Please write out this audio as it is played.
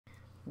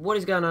What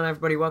is going on,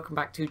 everybody? Welcome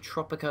back to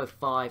Tropico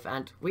 5,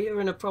 and we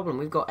are in a problem.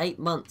 We've got 8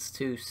 months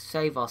to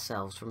save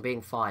ourselves from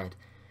being fired.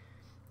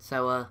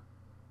 So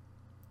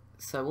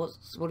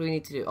what do we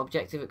need to do?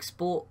 Objective,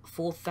 export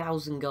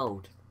 4,000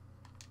 gold.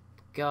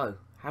 Go.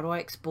 How do I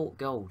export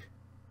gold?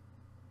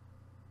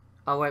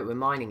 Oh wait, we're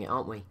mining it,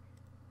 aren't we?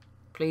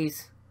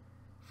 Please,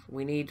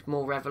 we need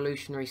more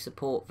revolutionary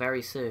support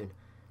very soon.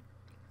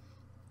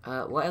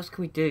 What else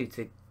can we do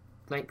to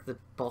make the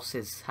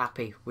bosses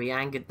happy? We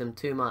angered them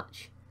too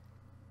much.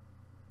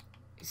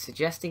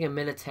 Suggesting a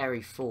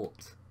military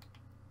fort.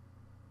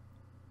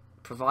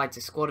 Provides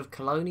a squad of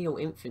colonial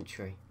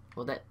infantry.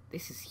 Well,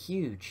 this is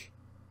huge.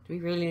 Do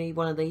we really need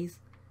one of these?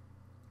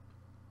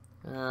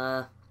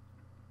 Where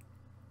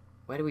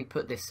do we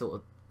put this sort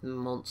of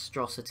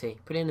monstrosity?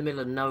 Put it in the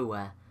middle of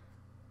nowhere.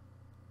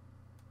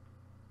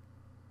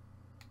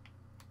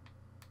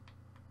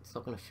 It's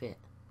not going to fit.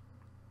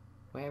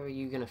 Where are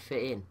you going to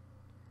fit in?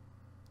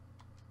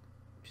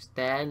 Just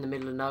there in the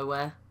middle of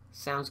nowhere?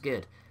 Sounds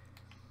good.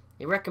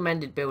 He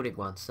recommended building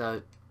one,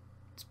 so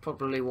it's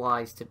probably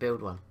wise to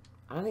build one.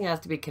 I don't think it has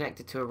to be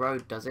connected to a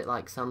road, does it?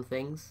 Like some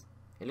things.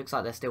 It looks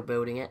like they're still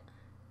building it.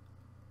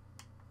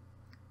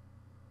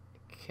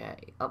 Okay,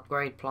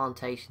 upgrade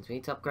plantations. We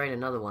need to upgrade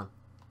another one.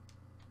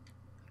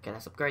 Okay,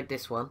 let's upgrade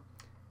this one.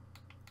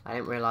 I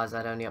didn't realise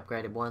I'd only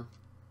upgraded one.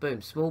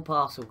 Boom, small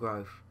parcel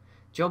growth.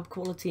 Job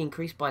quality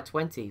increased by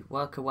 20.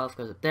 Worker wealth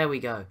goes up. There we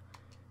go.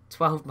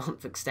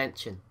 12-month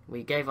extension.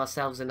 We gave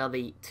ourselves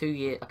another 2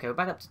 years. Okay, we're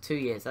back up to 2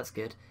 years. That's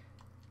good.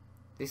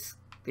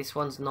 This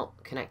one's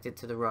not connected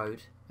to the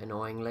road,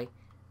 annoyingly.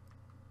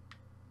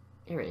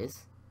 Here it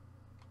is.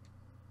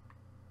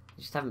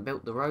 You just haven't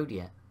built the road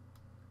yet.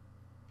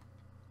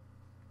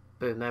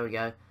 Boom, there we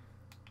go.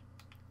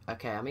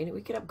 Okay, I mean,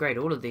 we could upgrade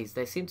all of these.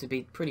 They seem to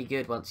be pretty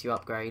good once you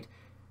upgrade.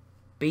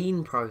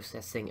 Bean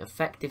processing,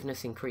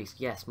 effectiveness increased.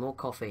 Yes, more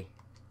coffee.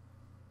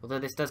 Although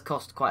this does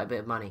cost quite a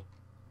bit of money.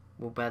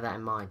 We'll bear that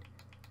in mind.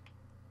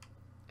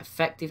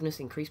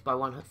 Effectiveness increased by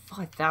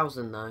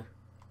 5,000 though.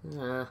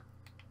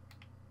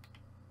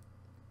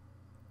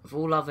 Of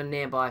all other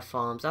nearby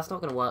farms, that's not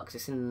going to work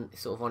because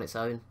it's sort of on its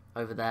own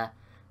over there.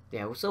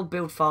 Yeah, we'll still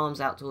build farms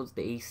out towards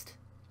the east.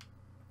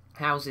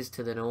 Houses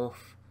to the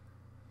north.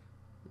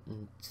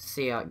 And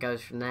see how it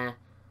goes from there.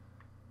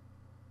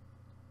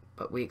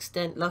 But we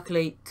extend,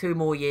 luckily, 2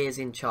 more years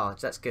in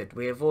charge. That's good.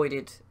 We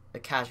avoided a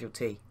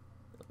casualty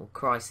or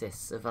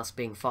crisis of us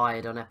being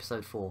fired on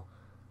episode 4.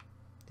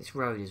 This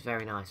road is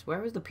very nice.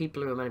 Where are the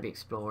people who are meant to be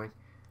exploring?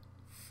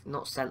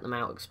 Not sent them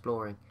out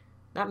exploring.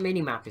 That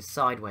mini-map is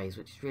sideways,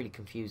 which is really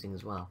confusing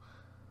as well.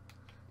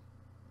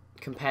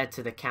 Compared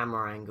to the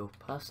camera angle.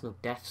 Personal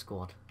death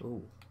squad.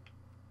 Ooh.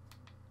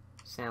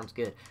 Sounds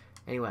good.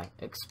 Anyway,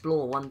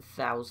 explore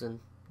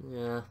 1,000.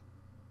 Yeah.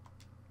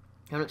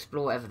 Don't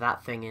explore whatever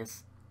that thing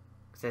is.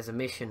 Because there's a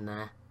mission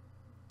there.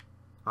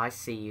 I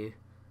see you.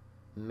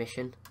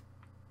 Mission.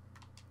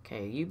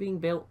 Okay, are you being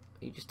built?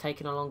 Are you just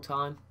taking a long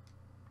time?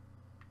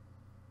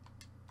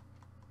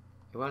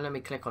 It won't let me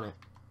click on it.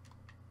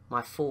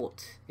 My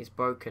fort is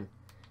broken.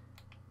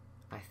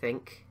 I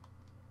think.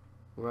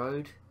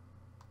 Road.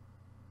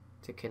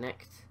 To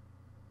connect.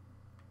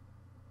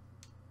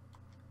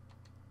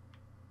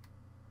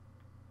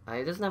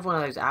 It doesn't have one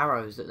of those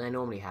arrows that they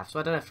normally have, so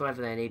I don't know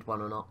whether they need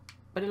one or not.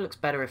 But it looks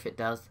better if it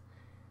does.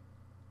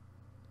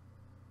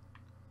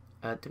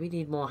 Do we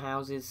need more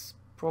houses?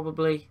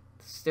 Probably.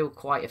 There's still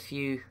quite a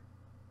few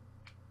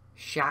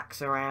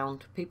shacks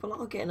around. People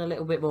are getting a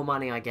little bit more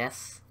money, I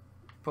guess.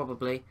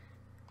 Probably.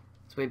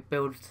 So we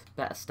build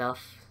better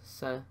stuff.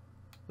 So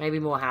maybe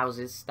more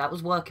houses. That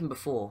was working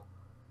before.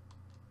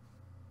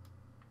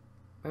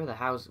 Where are the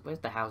houses? Where's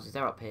the houses?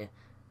 They're up here.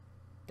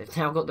 They've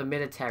now got the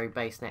military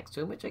base next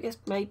to them, which I guess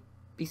may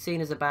be seen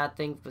as a bad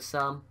thing for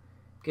some,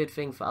 good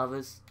thing for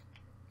others.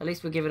 At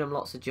least we're giving them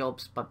lots of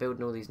jobs by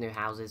building all these new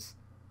houses.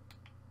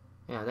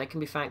 Yeah, they can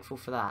be thankful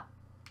for that.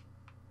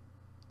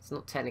 It's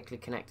not technically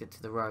connected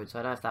to the road, so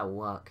I don't know if that will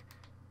work.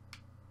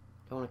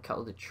 Don't want to cut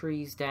all the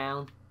trees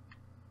down.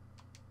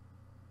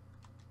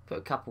 Put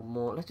a couple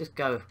more. Let's just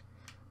go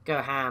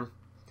ham.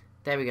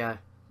 There we go.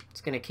 It's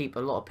going to keep a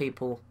lot of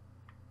people.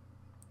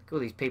 Look at all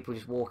these people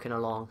just walking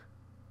around.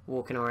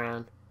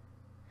 They're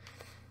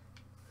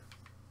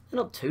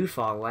not too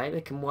far away.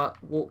 They can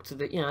walk to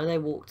the, they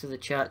walk to the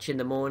church in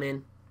the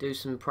morning, do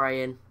some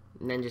praying,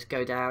 and then just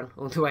go down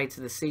all the way to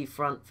the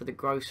seafront for the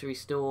grocery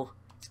store.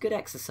 It's good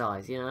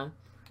exercise,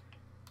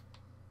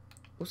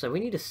 Also, we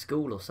need a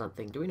school or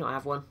something. Do we not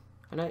have one?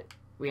 I know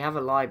we have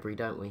a library,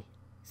 don't we?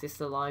 Is this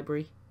the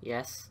library?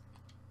 Yes.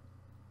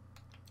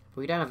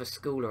 But we don't have a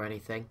school or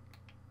anything.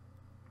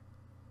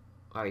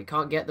 Oh, you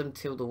can't get them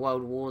till the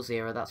World Wars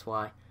era, that's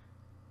why.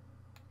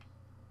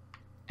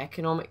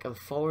 Economic and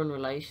foreign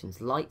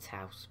relations.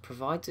 Lighthouse.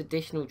 Provides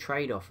additional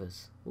trade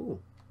offers. Ooh.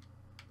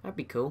 That'd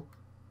be cool.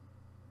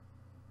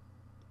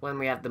 When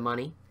we have the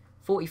money.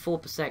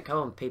 44%. Come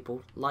on,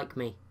 people. Like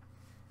me.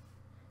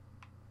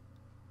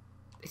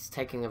 It's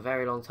taking a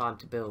very long time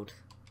to build.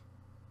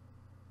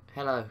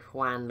 Hello,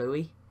 Juan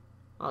Louis.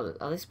 Oh,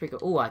 this is pretty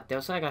cool. Oh, there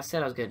was something I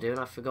said I was going to do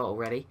and I forgot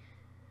already.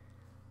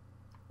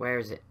 Where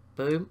is it?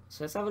 Boom.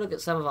 So let's have a look at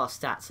some of our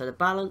stats. So the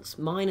balance,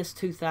 minus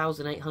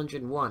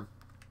 2,801.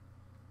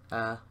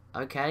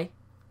 Okay.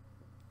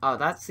 Oh,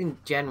 that's in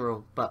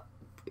general, but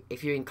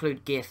if you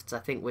include gifts, I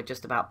think we're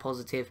just about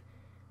positive.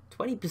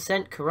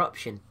 20%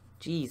 corruption.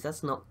 Jeez,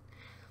 that's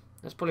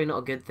probably not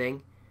a good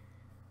thing.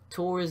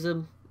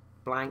 Tourism,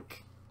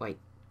 blank. Wait,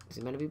 is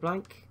it meant to be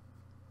blank?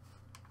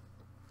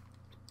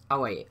 Oh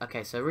wait,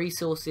 okay, so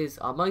resources,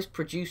 our most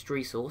produced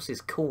resource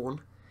is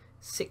corn.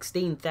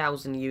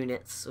 16,000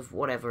 units of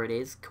whatever it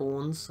is,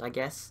 corns, I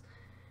guess.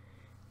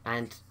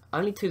 And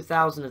only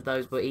 2,000 of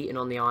those were eaten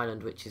on the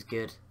island, which is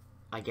good,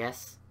 I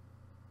guess.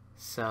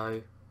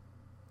 So,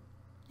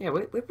 yeah,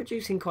 we're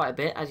producing quite a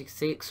bit, as you can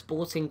see,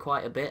 exporting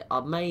quite a bit.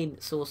 Our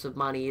main source of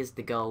money is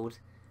the gold,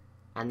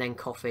 and then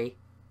coffee.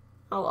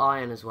 Oh,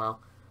 iron as well.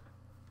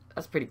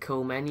 That's pretty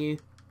cool menu.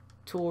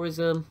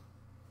 Tourism.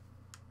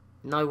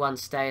 No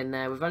one's staying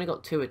there. We've only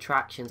got 2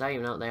 attractions. I don't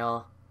even know what they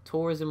are.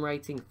 Tourism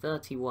rating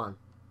 31.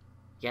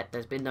 Yet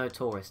there's been no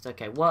tourists.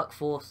 Okay,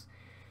 workforce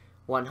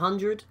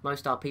 100.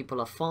 Most of our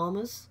people are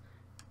farmers.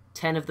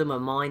 10 of them are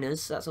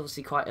miners. That's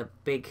obviously quite a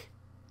big,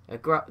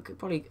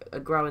 probably a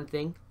growing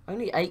thing.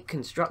 Only 8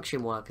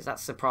 construction workers.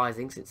 That's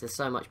surprising since there's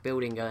so much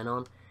building going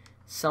on.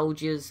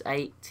 Soldiers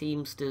 8.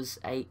 Teamsters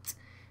 8.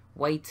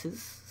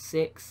 Waiters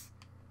 6.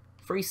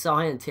 3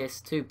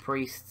 scientists, 2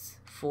 priests,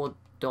 4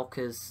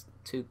 dockers,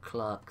 2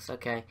 clerks.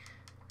 Okay.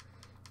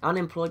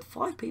 Unemployed.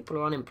 5 people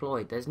are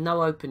unemployed. There's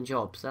no open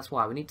jobs. That's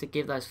why we need to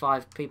give those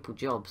 5 people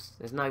jobs.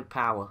 There's no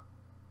power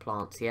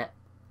plants yet.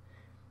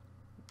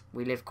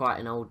 We live quite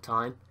an old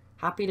time.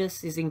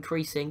 Happiness is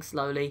increasing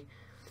slowly.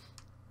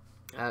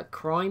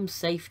 Crime,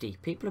 safety.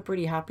 People are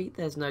pretty happy.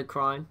 There's no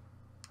crime.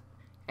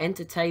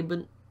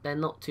 Entertainment. They're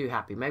not too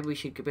happy. Maybe we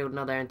should build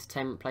another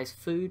entertainment place.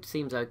 Food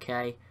seems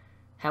okay.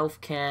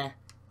 Healthcare.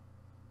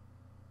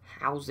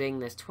 Housing.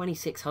 There's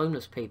 26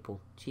 homeless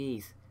people.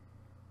 Jeez.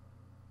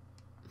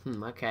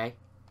 Okay.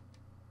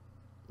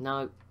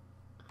 No.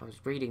 I was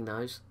reading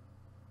those.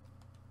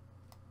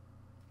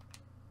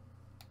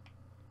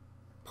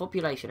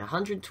 Population,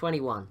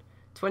 121.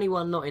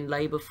 21 not in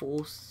labour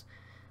force.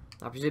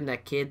 I presume they're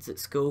kids at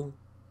school.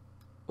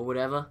 Or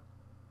whatever.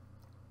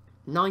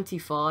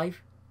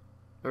 95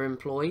 are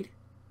employed.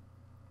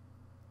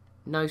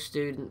 No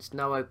students,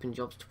 no open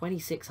jobs.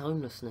 26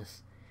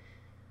 homelessness.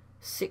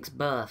 6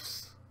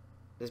 births.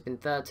 There's been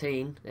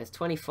 13. There's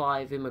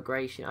 25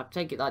 immigration. I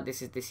take it like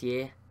this is this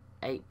year.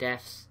 8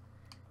 deaths.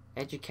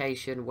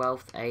 Education,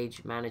 wealth,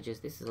 age,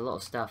 managers. This is a lot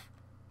of stuff.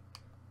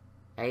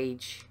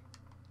 Age.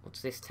 What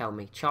does this tell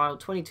me? Child,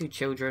 22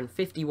 children,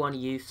 51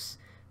 youths,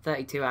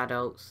 32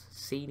 adults,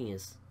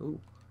 seniors. Ooh.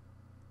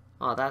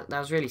 Oh, that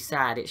was really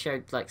sad. It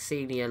showed like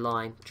senior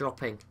line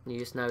dropping. You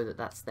just know that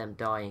that's them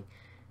dying.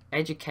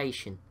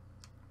 Education.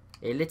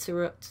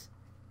 Illiterate.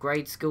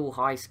 Grade school,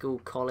 high school,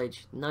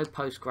 college. No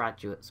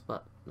postgraduates,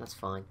 but that's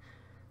fine.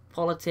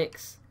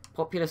 Politics.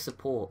 Popular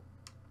support.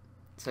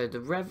 So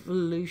the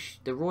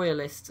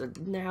royalists are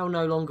now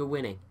no longer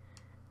winning.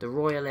 The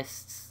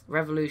royalists,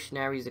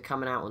 revolutionaries are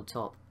coming out on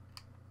top.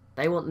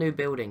 They want new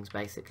buildings,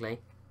 basically.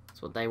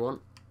 That's what they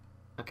want.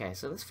 Okay,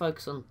 so let's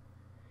focus on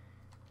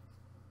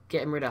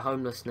getting rid of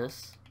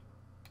homelessness.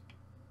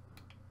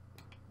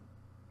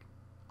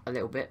 A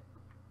little bit.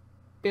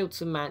 Build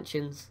some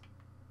mansions.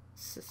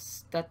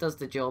 That does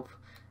the job.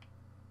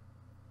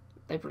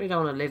 They probably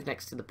don't want to live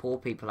next to the poor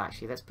people,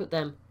 actually. Let's put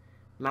them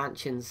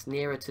mansions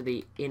nearer to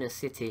the inner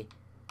city.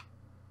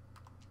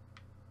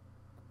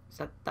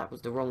 So that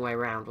was the wrong way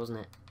around, wasn't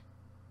it?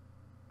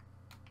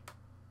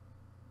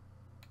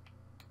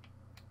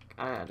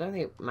 I don't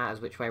think it matters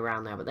which way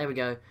around now, but there we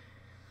go.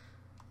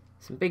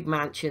 Some big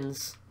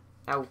mansions.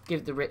 That'll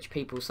give the rich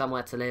people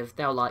somewhere to live.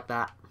 They'll like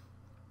that.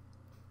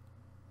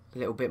 A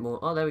little bit more.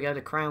 Oh, there we go.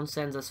 The crown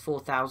sends us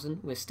 4,000.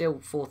 We're still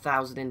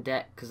 4,000 in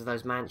debt because of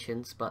those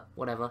mansions, but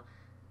whatever.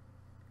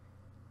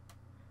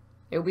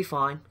 It'll be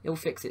fine. It'll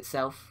fix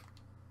itself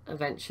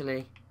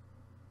eventually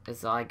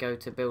as I go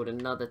to build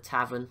another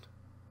tavern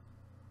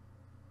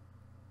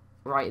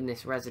right in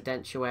this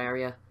residential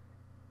area.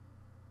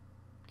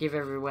 Give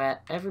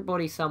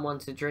everybody someone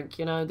to drink.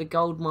 You know, the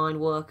gold mine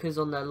workers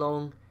on their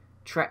long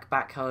trek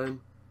back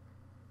home.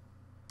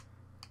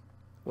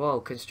 Whoa,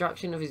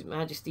 construction of His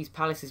Majesty's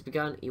Palace has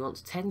begun. He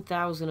wants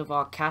 10,000 of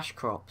our cash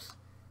crops.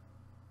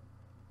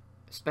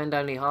 Spend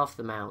only half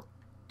the amount.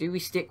 Do we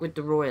stick with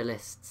the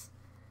royalists?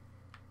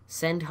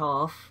 Send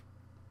half.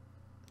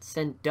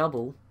 Send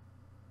double.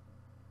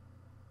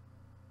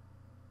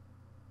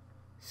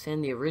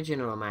 Send the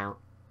original amount.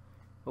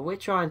 Well, we're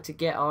trying to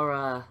get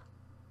our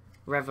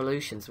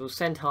revolutions. We'll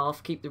send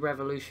half, keep the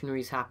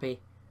revolutionaries happy.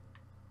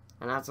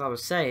 And as I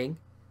was saying,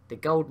 the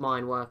gold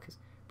mine workers.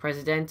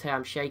 Presidente,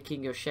 I'm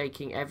shaking, you're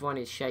shaking, everyone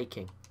is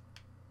shaking.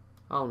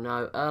 Oh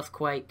no,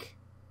 earthquake.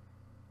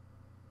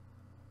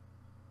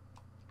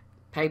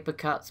 Paper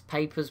cuts,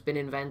 paper's been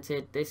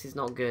invented. This is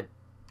not good.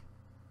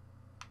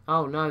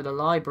 Oh no, the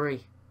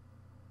library.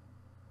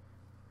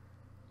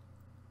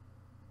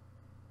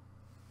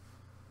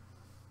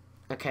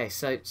 Okay,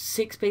 so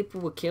 6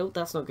 people were killed.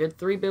 That's not good.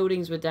 3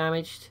 buildings were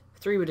damaged.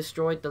 3 were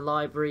destroyed, the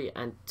library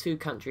and 2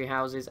 country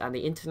houses, and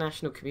the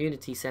International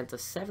Community Centre,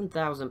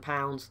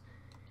 £7,000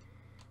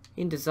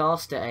 in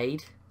disaster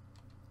aid.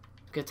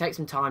 It's going to take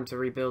some time to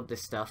rebuild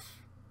this stuff.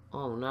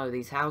 Oh no,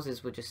 these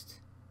houses were just...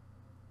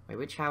 Wait,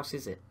 which house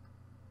is it?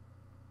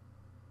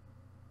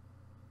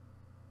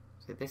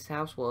 So this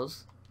house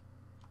was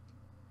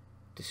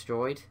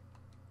destroyed.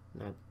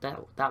 No,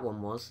 that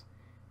one was.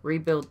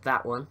 Rebuild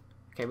that one.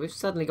 Okay, we've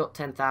suddenly got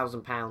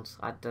 £10,000.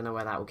 I don't know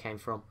where that all came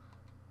from.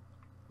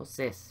 What's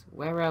this?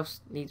 Where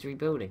else needs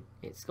rebuilding?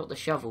 It's got the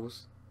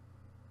shovels.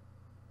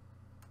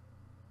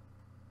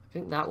 I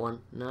think that one.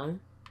 No?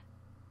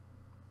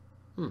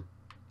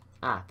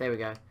 Ah, there we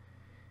go.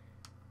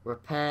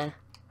 Repair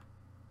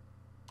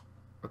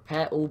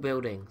all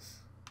buildings.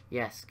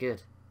 Yes,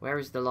 good. Where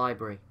is the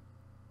library?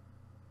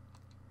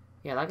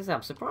 Yeah, like I said,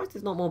 I'm surprised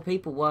there's not more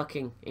people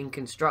working in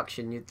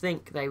construction. You'd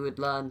think they would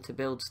learn to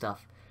build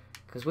stuff.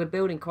 Because we're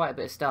building quite a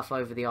bit of stuff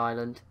over the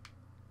island.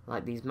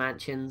 Like these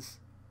mansions.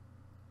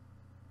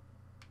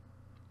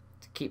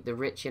 To keep the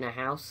rich in a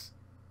house.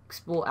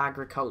 Export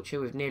agriculture.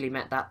 We've nearly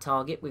met that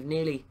target. We're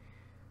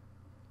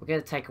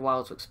going to take a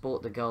while to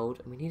export the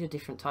gold. And we need a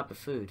different type of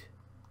food.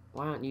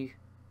 Why aren't you...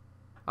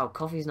 Oh,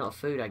 coffee's not a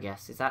food, I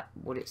guess. Is that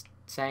what it's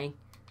saying?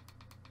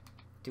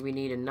 Do we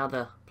need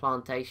another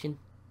plantation?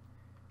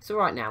 It's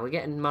alright now. We're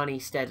getting money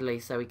steadily,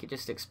 so we could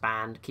just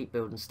expand, keep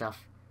building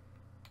stuff.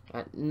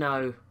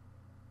 No.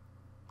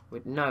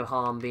 With no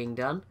harm being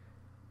done.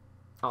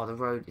 Oh, the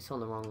road. It's on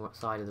the wrong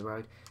side of the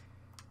road.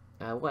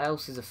 What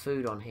else is a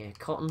food on here?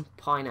 Cotton,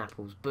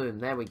 pineapples. Boom.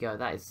 There we go.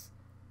 That is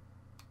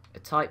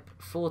a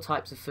 4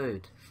 types of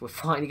food. We're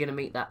finally going to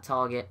meet that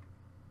target.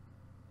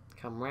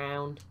 Come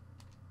round.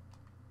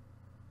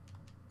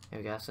 There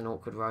we go. That's an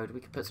awkward road.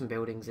 We could put some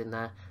buildings in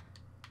there.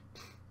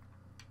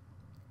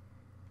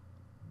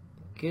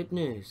 Good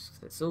news.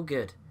 It's all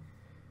good.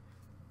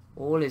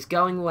 All is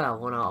going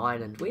well on our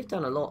island. We've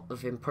done a lot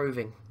of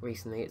improving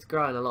recently. It's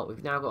growing a lot.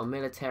 We've now got a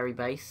military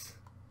base,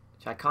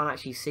 which I can't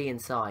actually see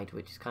inside,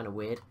 which is kind of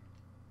weird.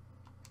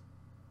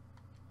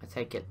 I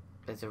take it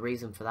there's a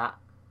reason for that.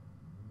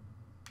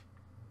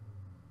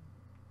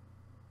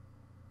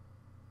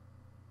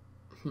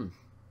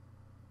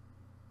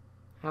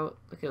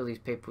 Look at all these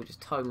people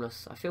just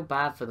homeless. I feel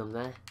bad for them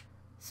there.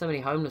 So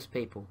many homeless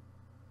people.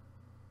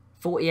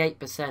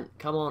 48%.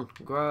 Come on,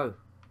 grow.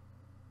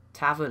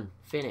 Tavern,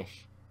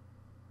 finish.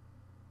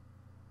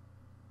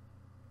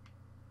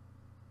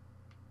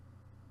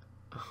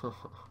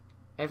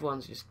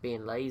 Everyone's just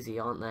being lazy,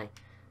 aren't they?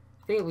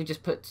 I think we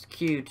just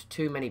queued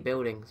too many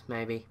buildings,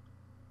 maybe,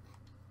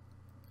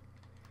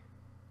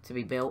 to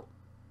be built.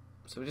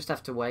 So we'll just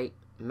have to wait.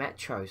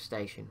 Metro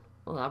station.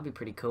 Oh, that'd be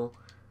pretty cool.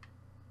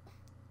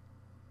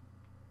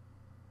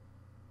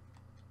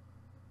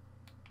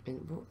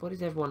 What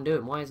is everyone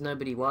doing? Why is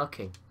nobody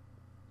working?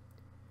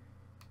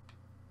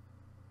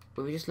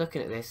 We were just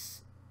looking at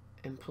this.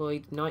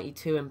 Employed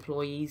 92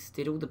 employees.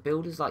 Did all the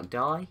builders like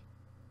die?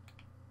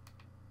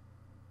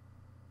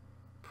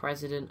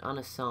 President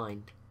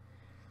unassigned.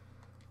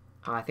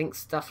 Oh, I think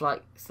stuff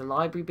like, is the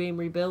library being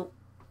rebuilt?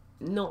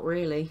 Not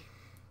really.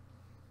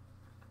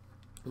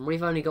 And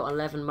we've only got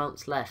 11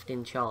 months left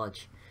in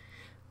charge.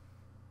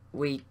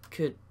 We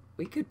could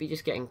be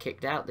just getting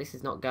kicked out. This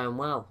is not going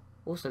well.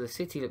 Also, the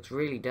city looks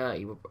really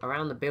dirty.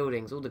 Around the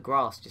buildings, all the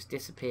grass just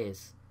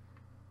disappears.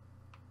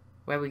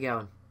 Where are we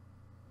going?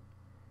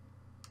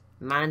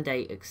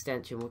 Mandate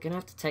extension. We're going to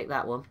have to take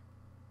that one.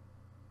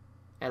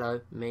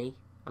 Hello, me.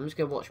 I'm just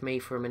going to watch me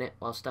for a minute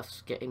while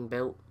stuff's getting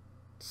built.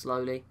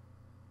 Slowly.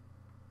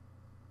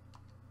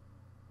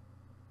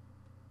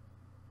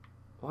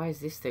 Why is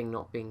this thing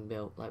not being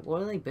built? Like,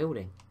 what are they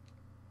building?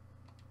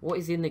 What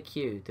is in the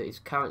queue that is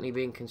currently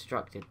being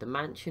constructed? The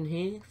mansion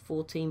here,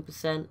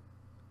 14%.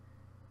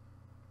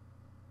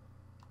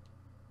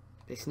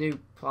 This new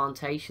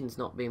plantation's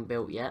not being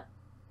built yet.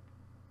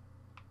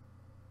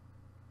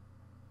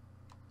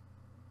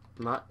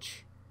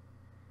 Much.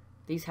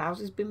 These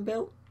houses been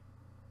built?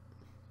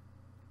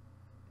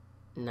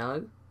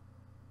 No.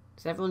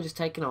 Is everyone just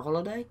taking a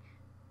holiday?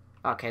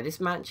 Okay, this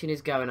mansion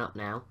is going up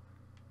now.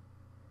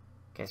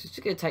 Okay, so it's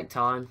just going to take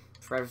time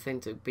for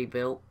everything to be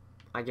built,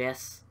 I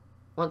guess.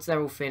 Once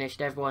they're all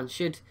finished, everyone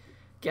should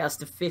get us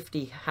to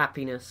 50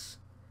 happiness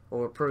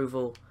or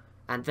approval.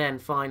 And then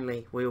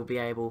finally, we will be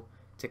able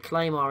to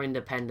claim our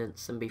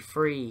independence and be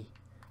free.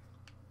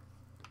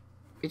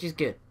 Which is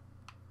good.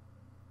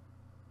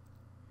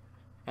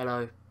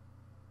 Hello.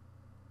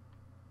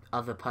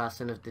 Other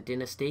person of the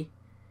dynasty.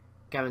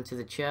 Going to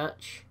the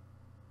church.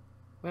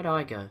 Where do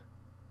I go? I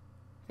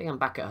think I'm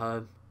back at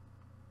home.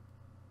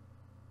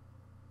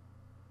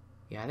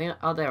 Yeah, I think...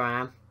 Oh, there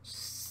I am.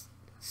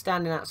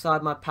 Standing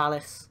outside my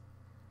palace.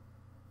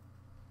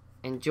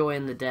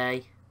 Enjoying the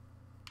day.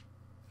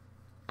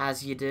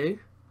 As you do.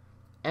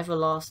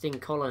 Everlasting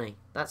colony.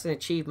 That's an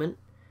achievement.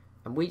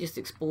 And we just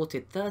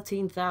exported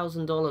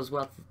 $13,000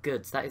 worth of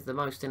goods. That is the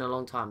most in a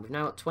long time. We've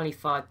now got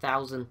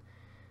 25,000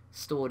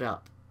 stored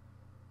up.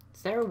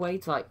 Is there a way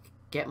to, like,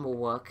 get more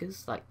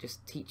workers? Like,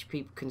 just teach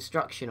people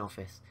construction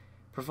office.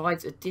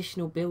 Provides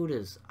additional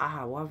builders.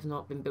 Ah, why have I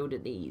not been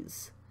building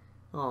these?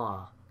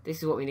 Ah, this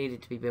is what we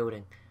needed to be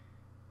building.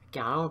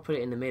 Again, I don't want to put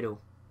it in the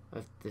middle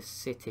of the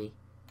city,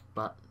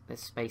 but there's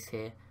space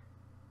here.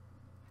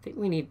 I think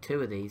we need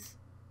 2 of these,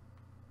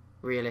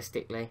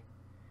 realistically.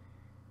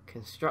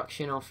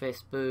 Construction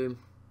office, boom.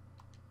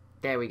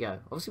 There we go.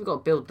 Obviously we've got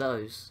to build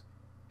those,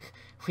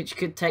 which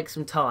could take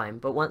some time,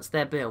 but once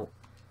they're built...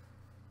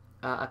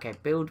 okay,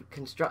 build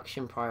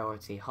construction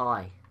priority,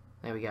 high.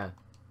 There we go.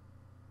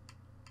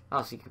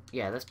 Oh, so you could,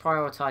 yeah, let's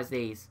prioritise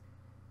these.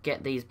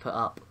 Get these put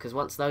up, because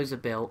once those are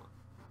built,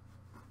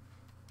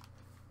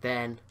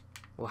 then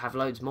we'll have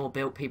loads more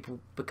built, people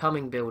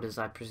becoming builders,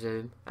 I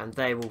presume, and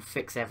they will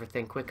fix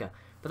everything quicker.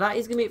 But that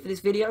is going to be it for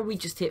this video. We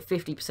just hit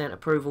 50%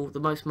 approval, the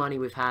most money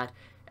we've had.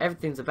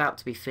 Everything's about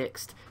to be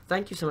fixed.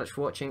 Thank you so much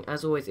for watching.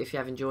 As always, if you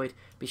have enjoyed,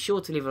 be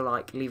sure to leave a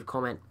like, leave a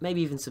comment, maybe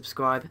even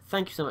subscribe.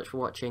 Thank you so much for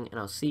watching, and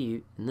I'll see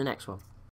you in the next one.